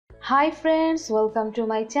Hi friends, welcome to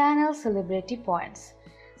my channel Celebrity Points.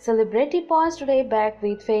 Celebrity Points today back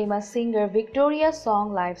with famous singer Victoria's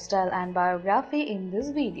song, lifestyle and biography in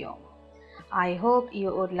this video. I hope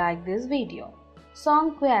you would like this video.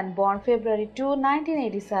 Song Qian, born February 2,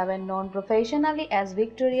 1987, known professionally as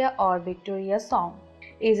Victoria or Victoria Song,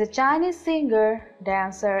 is a Chinese singer,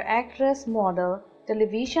 dancer, actress, model,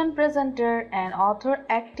 television presenter and author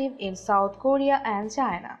active in South Korea and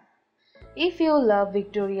China. If you love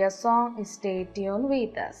Victoria's song, stay tuned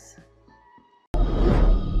with us.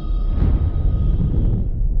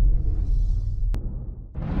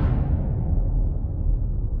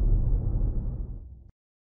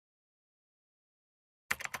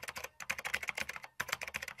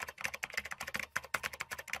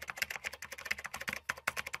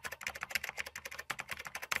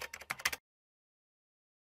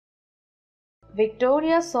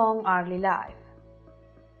 Victoria's song early life.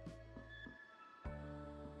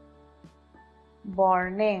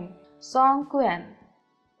 Born name Song Qian.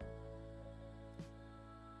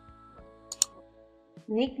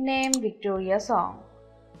 Nickname Victoria Song.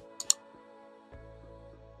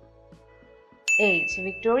 Age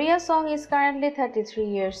Victoria Song is currently 33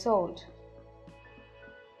 years old.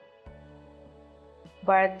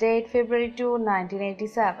 Birth date February 2,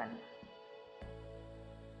 1987.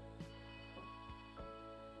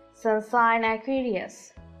 Sun sign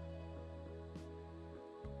Aquarius.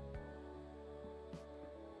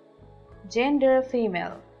 Gender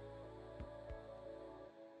female.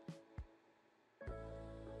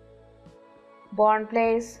 Born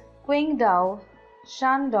place Qingdao,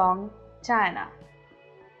 Shandong, China.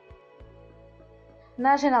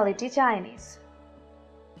 Nationality Chinese.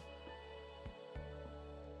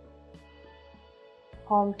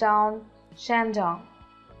 Hometown Shandong.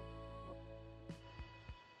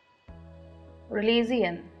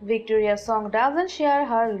 Religion Victoria's song doesn't share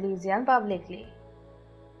her religion publicly.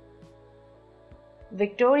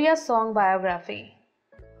 Victoria's song biography.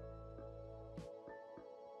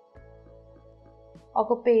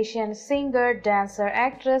 Occupation singer, dancer,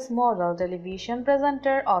 actress, model, television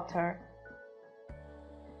presenter, author.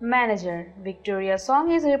 Manager Victoria's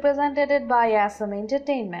song is represented by SM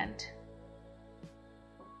Entertainment.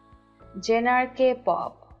 Genre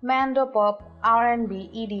K-pop, Mandopop, R&B,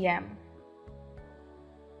 EDM.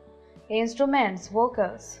 Instruments,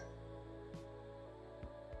 vocals.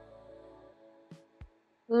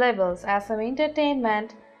 Labels SM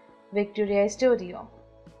Entertainment, Victoria Studio.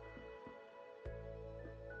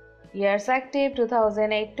 Years active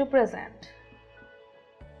 2008 to present.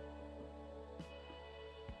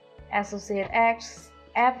 Associate acts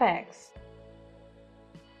FX.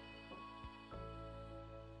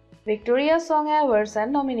 Victoria Song Awards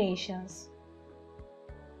and nominations.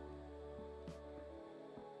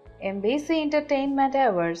 MBC Entertainment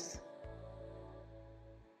Awards.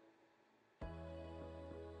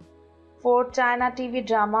 4 China TV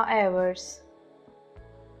Drama Awards.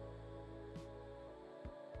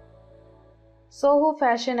 Soho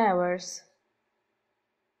Fashion Awards.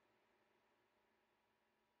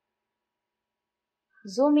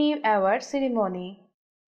 Zumi Award Ceremony.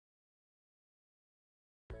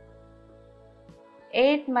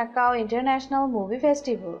 8th Macau International Movie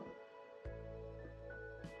Festival.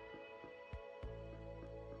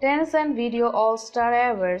 Tencent Video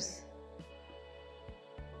All-Star Awards.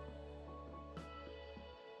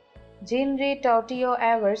 Jinri Taotio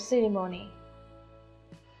Awards Ceremony.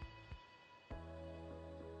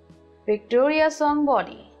 Victoria Song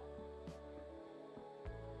Body.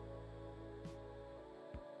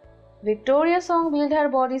 Victoria Song built her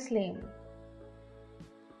body slim.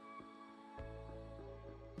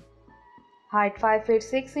 Height 5 feet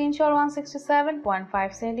 6 inch or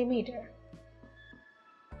 167.5 centimeter.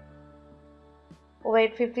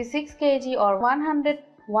 Weight 56 kg or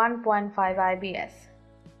 101.5 IBS.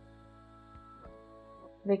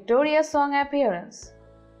 Victoria's song appearance.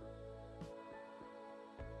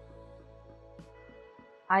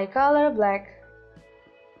 Eye color black.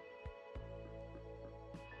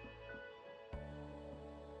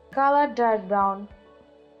 Color dark brown.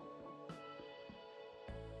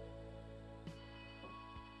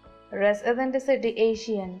 Race ethnicity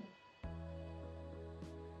Asian.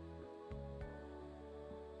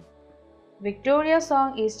 Victoria's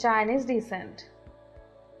song is Chinese descent.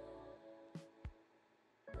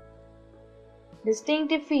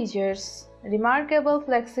 Distinctive features, remarkable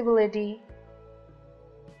flexibility,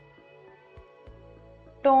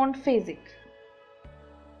 toned physique.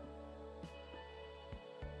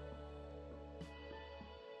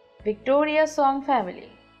 Victoria's song family.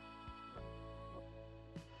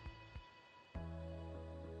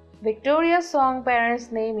 Victoria's song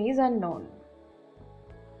parents' name is unknown.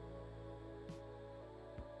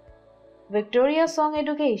 Victoria's song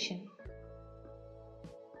education.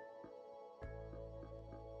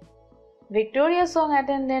 Victoria's song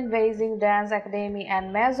attended Beijing Dance Academy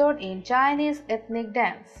and majored in Chinese ethnic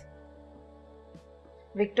dance.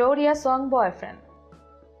 Victoria's song boyfriend.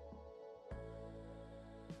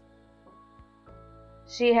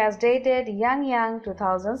 She has dated Yang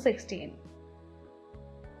 2016.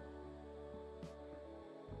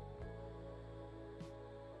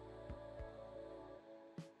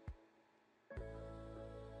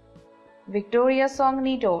 Victoria's song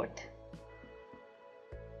net worth.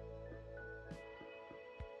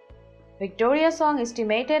 Victoria's song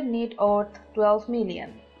estimated net worth 12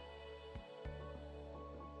 million.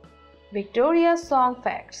 Victoria's song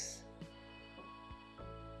facts.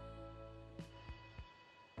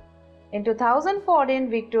 In 2014,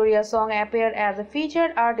 Victoria's song appeared as a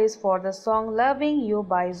featured artist for the song Loving You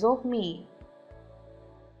by Me.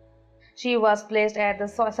 She was placed at the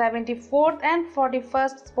 74th and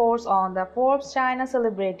 41st spots on the Forbes China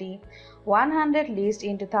Celebrity 100 list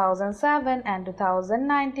in 2007 and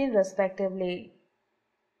 2019 respectively.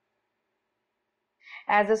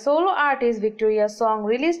 As a solo artist, Victoria's song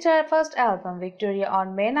released her first album, Victoria,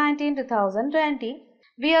 on May 19, 2020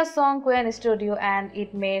 via Song Qian Studio, and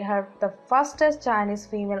it made her the fastest Chinese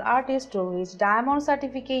female artist to reach diamond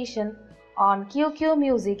certification on QQ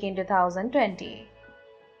Music in 2020.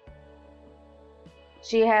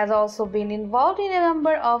 She has also been involved in a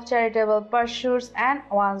number of charitable pursuits and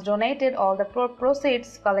once donated all the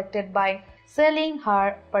proceeds collected by selling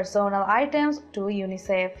her personal items to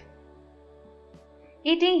UNICEF.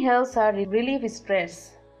 Eating helps her relieve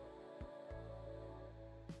stress.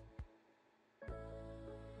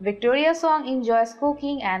 Victoria's song enjoys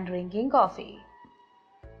cooking and drinking coffee.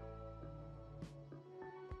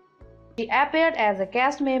 She appeared as a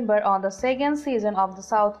cast member on the second season of the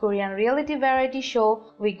South Korean reality variety show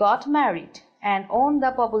We Got Married and won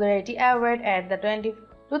the Popularity Award at the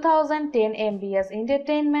 2010 MBS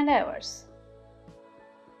Entertainment Awards.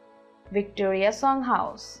 Victoria's song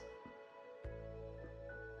house.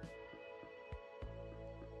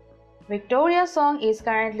 Victoria's song is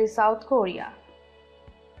currently South Korea.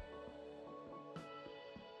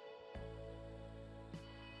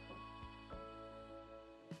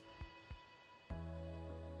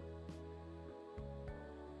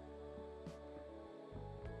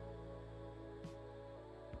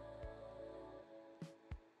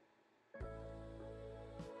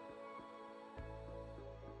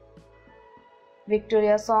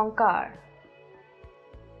 Victoria's song car.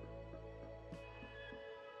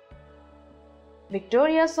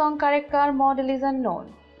 Victoria's song correct car model is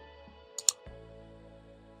unknown.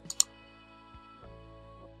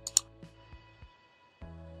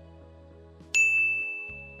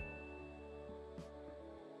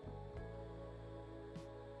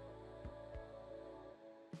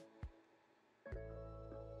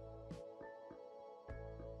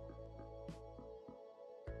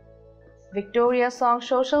 Victoria's song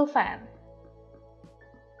social fan.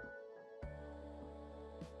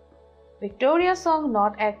 Victoria's song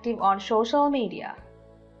not active on social media.